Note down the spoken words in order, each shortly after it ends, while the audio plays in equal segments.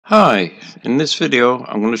Hi, in this video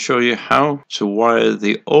I'm going to show you how to wire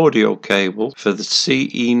the audio cable for the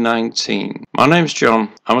CE19. My name's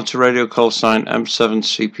John, amateur radio call sign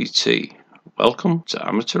M7CPT. Welcome to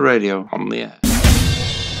Amateur Radio on the Air.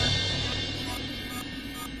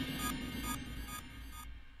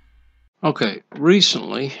 Okay,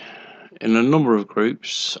 recently in a number of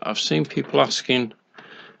groups I've seen people asking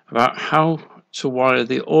about how to wire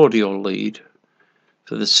the audio lead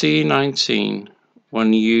for the CE19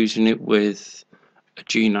 when you're using it with a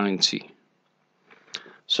G90.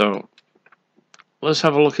 So let's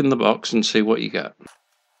have a look in the box and see what you get.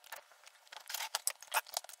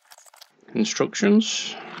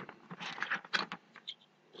 Instructions.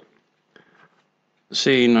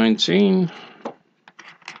 CE19.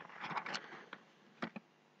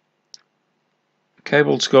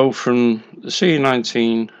 Cable to go from the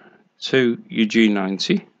CE19 to your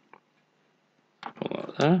G90. Put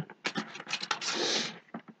that there.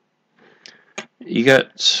 You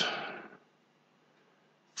get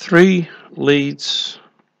 3 leads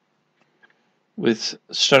with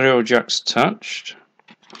stereo jacks attached,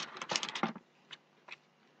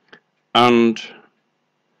 and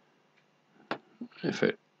if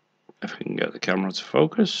we can get the camera to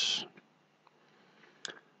focus,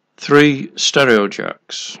 3 stereo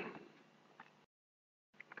jacks.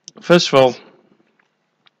 First of all,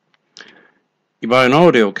 you buy an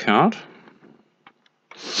audio card,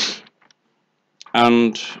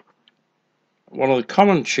 and one of the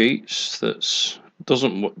common cheats that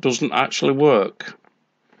doesn't actually work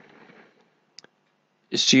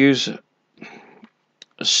is to use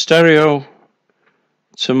a stereo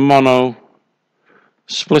to mono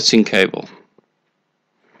splitting cable.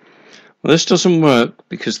 Well, this doesn't work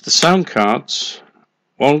because the sound cards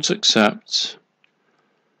won't accept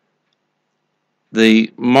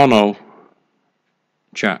the mono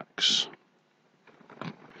jacks.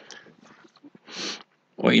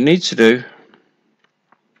 What you need to do,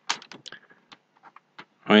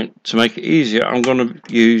 to make it easier, I'm going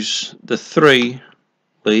to use the 3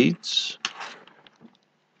 leads.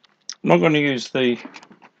 I'm not going to use the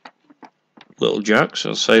little jacks,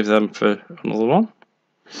 I'll save them for another one.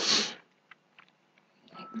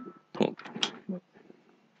 Put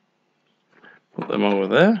them over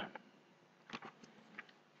there.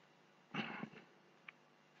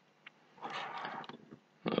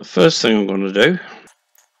 The first thing I'm going to do,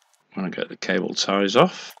 I'm going to get the cable ties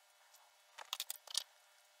off.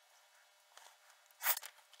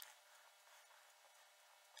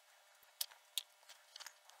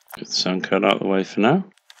 Get the sound card out of the way for now.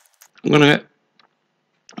 I'm going to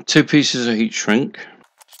get 2 pieces of heat shrink.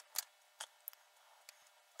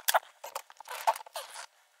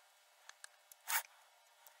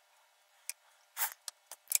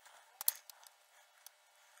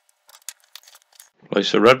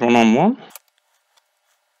 Place a red one on one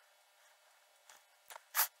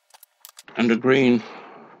and a green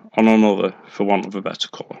on another for want of a better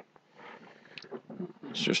colour.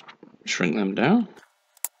 Let's just shrink them down.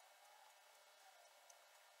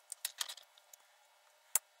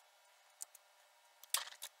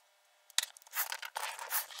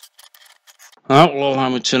 That will allow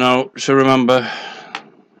me to remember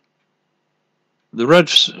the red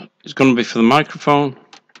is going to be for the microphone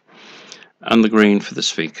and the green for the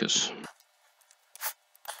speakers.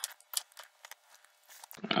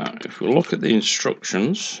 If we look at the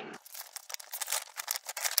instructions,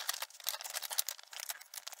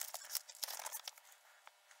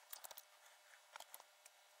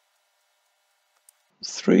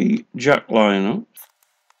 three jack lineup.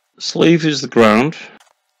 Sleeve is the ground.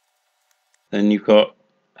 Then you've got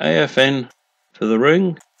AF in for the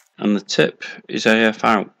ring, and the tip is AF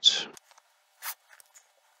out.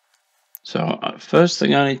 So first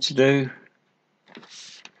thing I need to do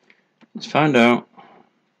is find out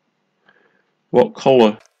what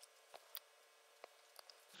colour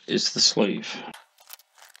is the sleeve.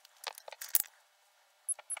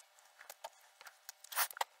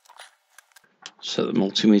 Set the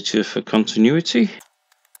multimeter for continuity.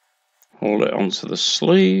 Hold it onto the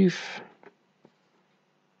sleeve.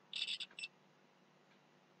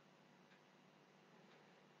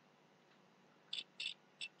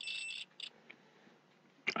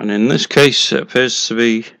 And in this case it appears to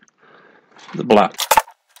be the black.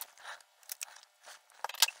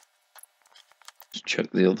 Let's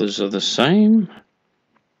check the others are the same.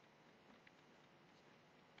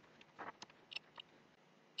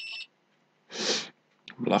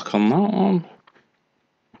 Black on that one.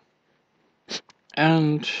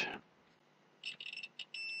 And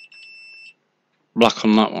black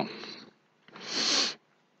on that one.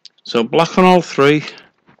 So black on all 3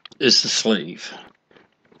 is the sleeve.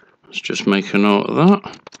 Let's just make a note of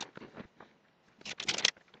that.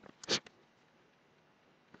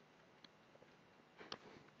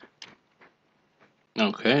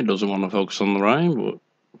 Okay, it doesn't want to focus on the writing, but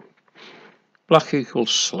black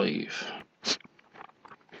equals sleeve.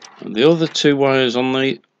 And the other two wires on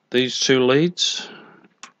these two leads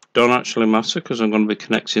don't actually matter because I'm going to be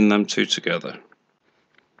connecting them two together.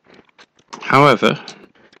 However,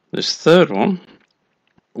 this third one,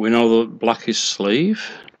 we know that black is sleeve,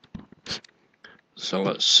 so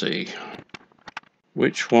let's see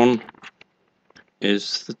which one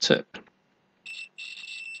is the tip.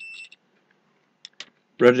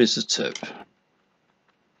 Red is the tip,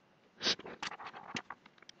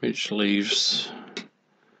 which leaves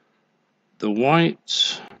the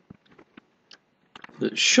white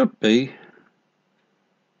that should be,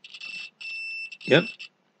 yep,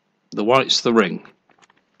 the white's the ring.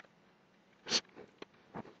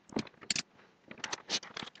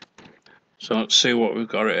 So let's see what we've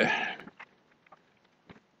got here.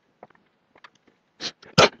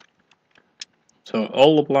 So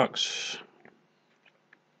all the blacks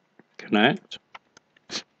connect.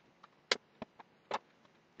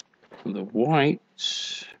 The white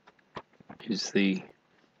is the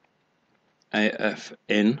AF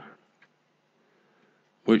in,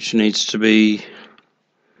 which needs to be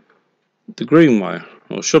the green wire,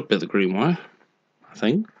 or should be the green wire, I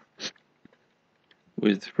think,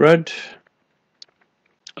 with red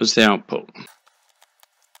as the output.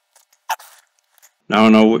 Now I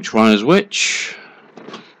know which one is which.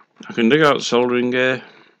 I can dig out the soldering gear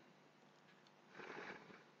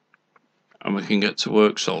and we can get to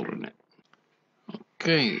work soldering it.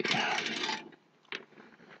 Okay,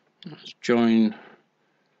 let's join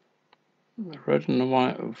the red and the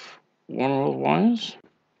white of one of the wires.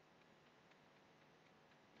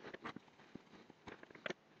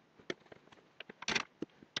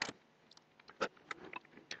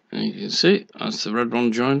 And you can see that's the red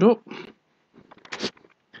one joined up.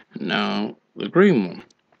 Now the green one.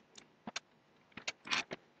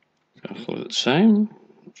 Exactly the same.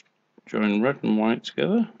 Join red and white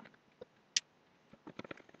together.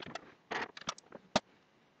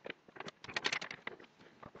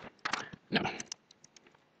 Now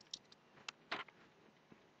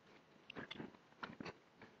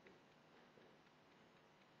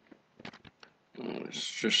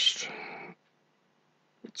let's just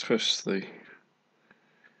twist the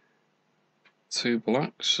two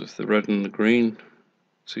blacks of the red and the green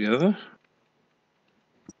together.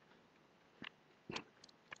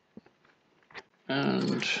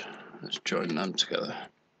 And let's join them together.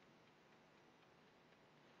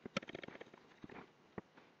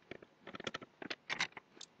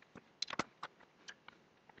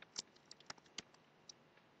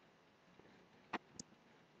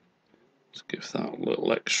 Let's give that a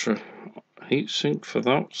little extra heatsink for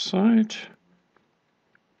that side.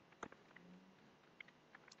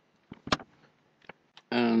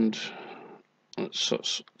 And let's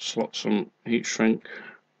slot some heat shrink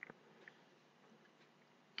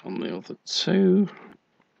on the other two.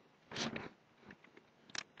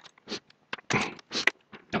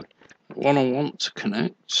 Now, the one I want to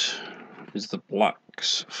connect is the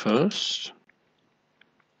blacks first.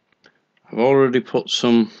 I've already put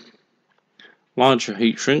some larger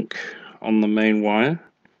heat shrink on the main wire.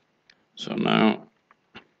 So now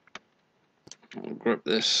I'll grab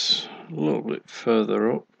this a little bit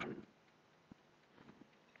further up.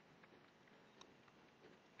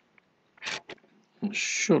 There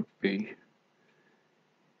should be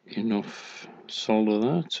enough solder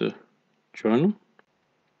there to join them.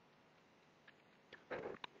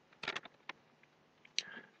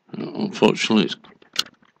 Unfortunately, it's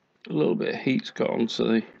a little bit of heat's got onto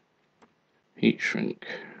the heat shrink.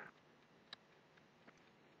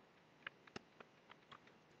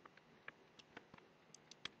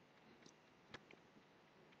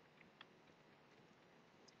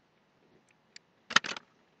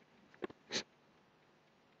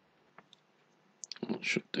 That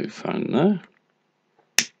should do fine there.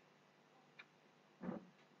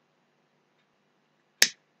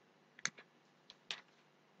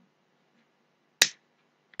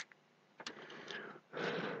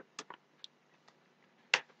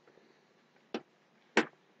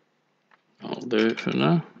 I'll do it for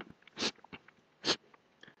now.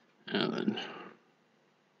 And then,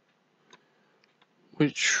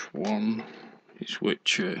 which one is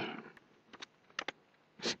which here?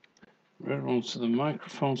 Red one's to the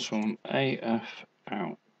microphone, so on AF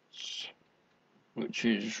out, which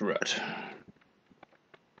is red.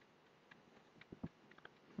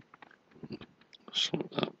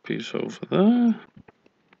 Slot that piece over there.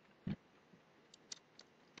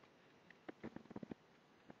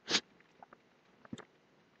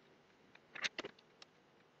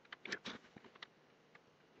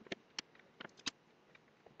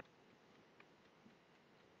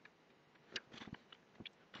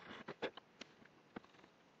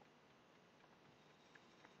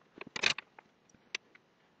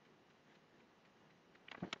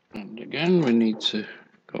 again, we need to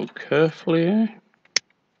go carefully here.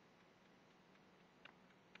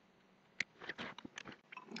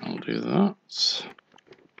 I'll do that.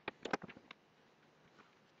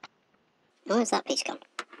 Where's that piece gone?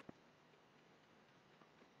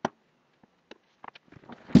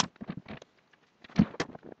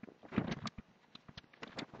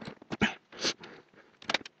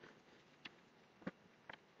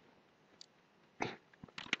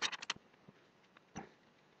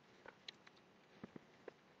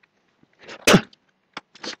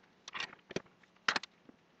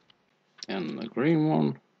 And the green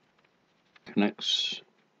one connects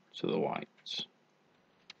to the white.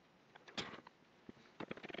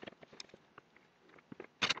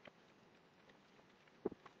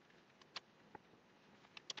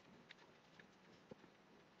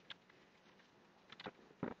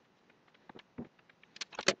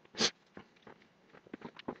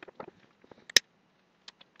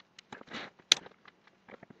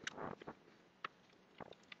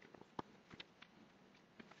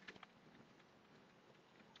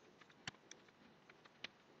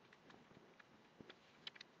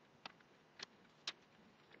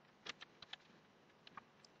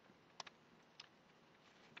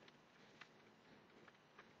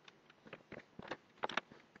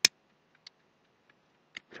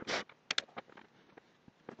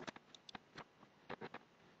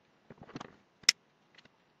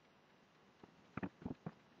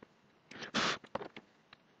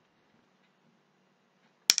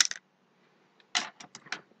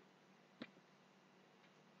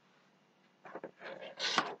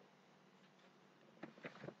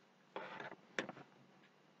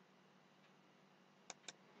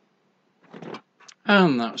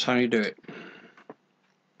 And that's how you do it.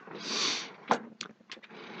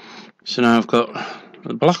 So now I've got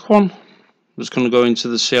the black one that's going to go into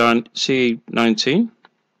the C90,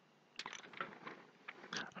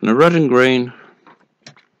 and a red and green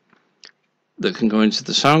that can go into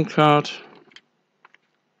the sound card.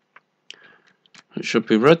 It should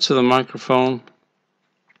be red to the microphone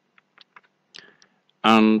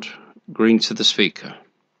and green to the speaker.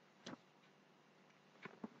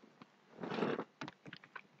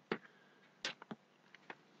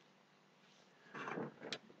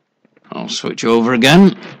 I'll switch over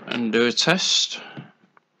again and do a test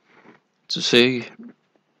to see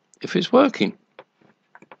if it's working.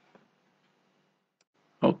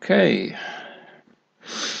 Okay,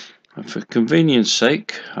 and for convenience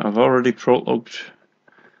sake, I've already plugged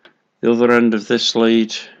the other end of this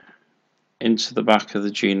lead into the back of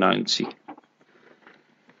the G90.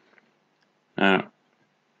 Now,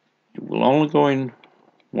 it will only go in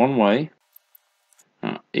one way.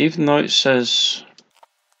 Now, even though it says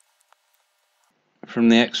from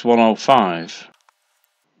the X105,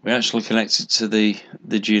 we actually connected to the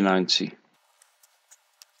G90.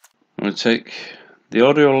 I'm going to take the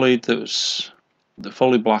audio lead that was the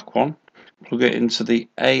fully black one, plug it into the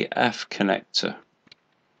AF connector.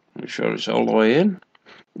 Make sure it's all the way in.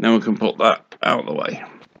 Now we can put that out of the way.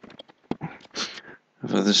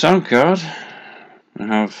 For the sound card, I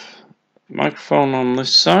have the microphone on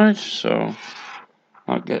this side, so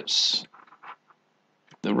that gets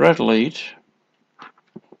the red lead,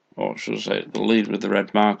 or should I say the lead with the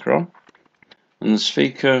red marker on, and the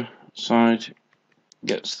speaker side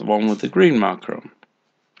gets the one with the green marker on.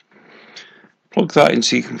 Plug that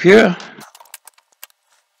into your computer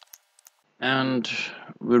and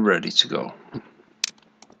we're ready to go.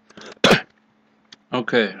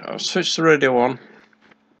 Okay, I've switched the radio on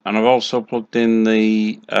and I've also plugged in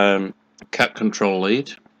the cat control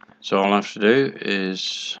lead, so all I have to do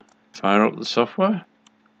is fire up the software.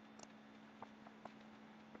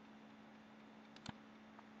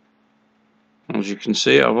 As you can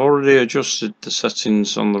see, I've already adjusted the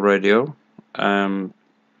settings on the radio.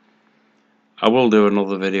 I will do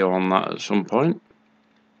another video on that at some point.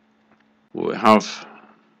 We have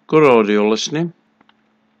good audio listening,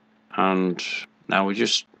 and now we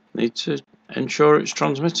just need to ensure it's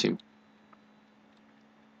transmitting.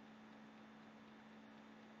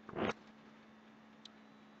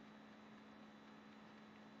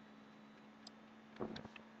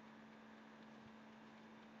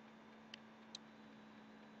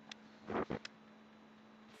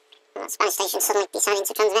 That Spanish station suddenly deciding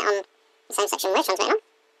to transmit on the same section we're transmitting on.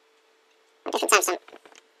 A different time zone.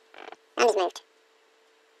 And he's moved.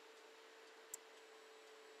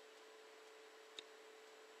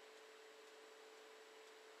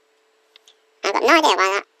 I've got no idea why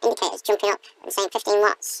that indicator's jumping up and saying 15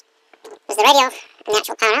 watts. Because the radio and the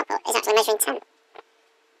actual power output is actually measuring 10.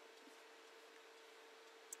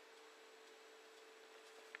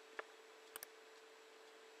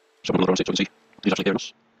 So another 6 so we can see he's actually hearing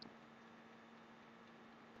us.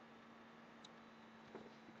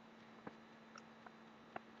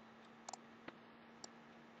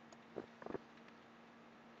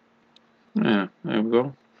 Yeah, there we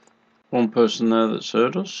go. One person there that's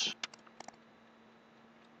heard us.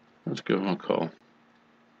 Let's give him a call.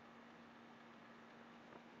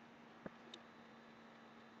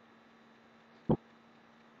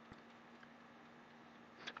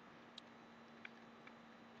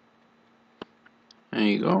 There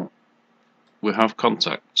you go. We have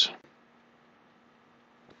contact.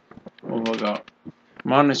 What have I got?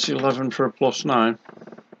 -11 for a +9.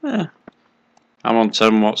 Yeah. I'm on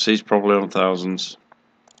 10 watts, he's probably on thousands.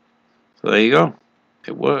 So there you go.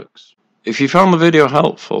 It works. If you found the video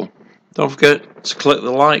helpful, don't forget to click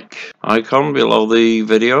the like icon below the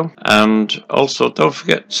video, and also don't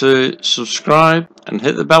forget to subscribe and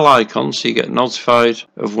hit the bell icon so you get notified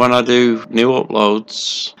of when I do new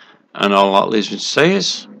uploads. And all that leaves me to say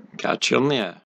is, catch you on the air.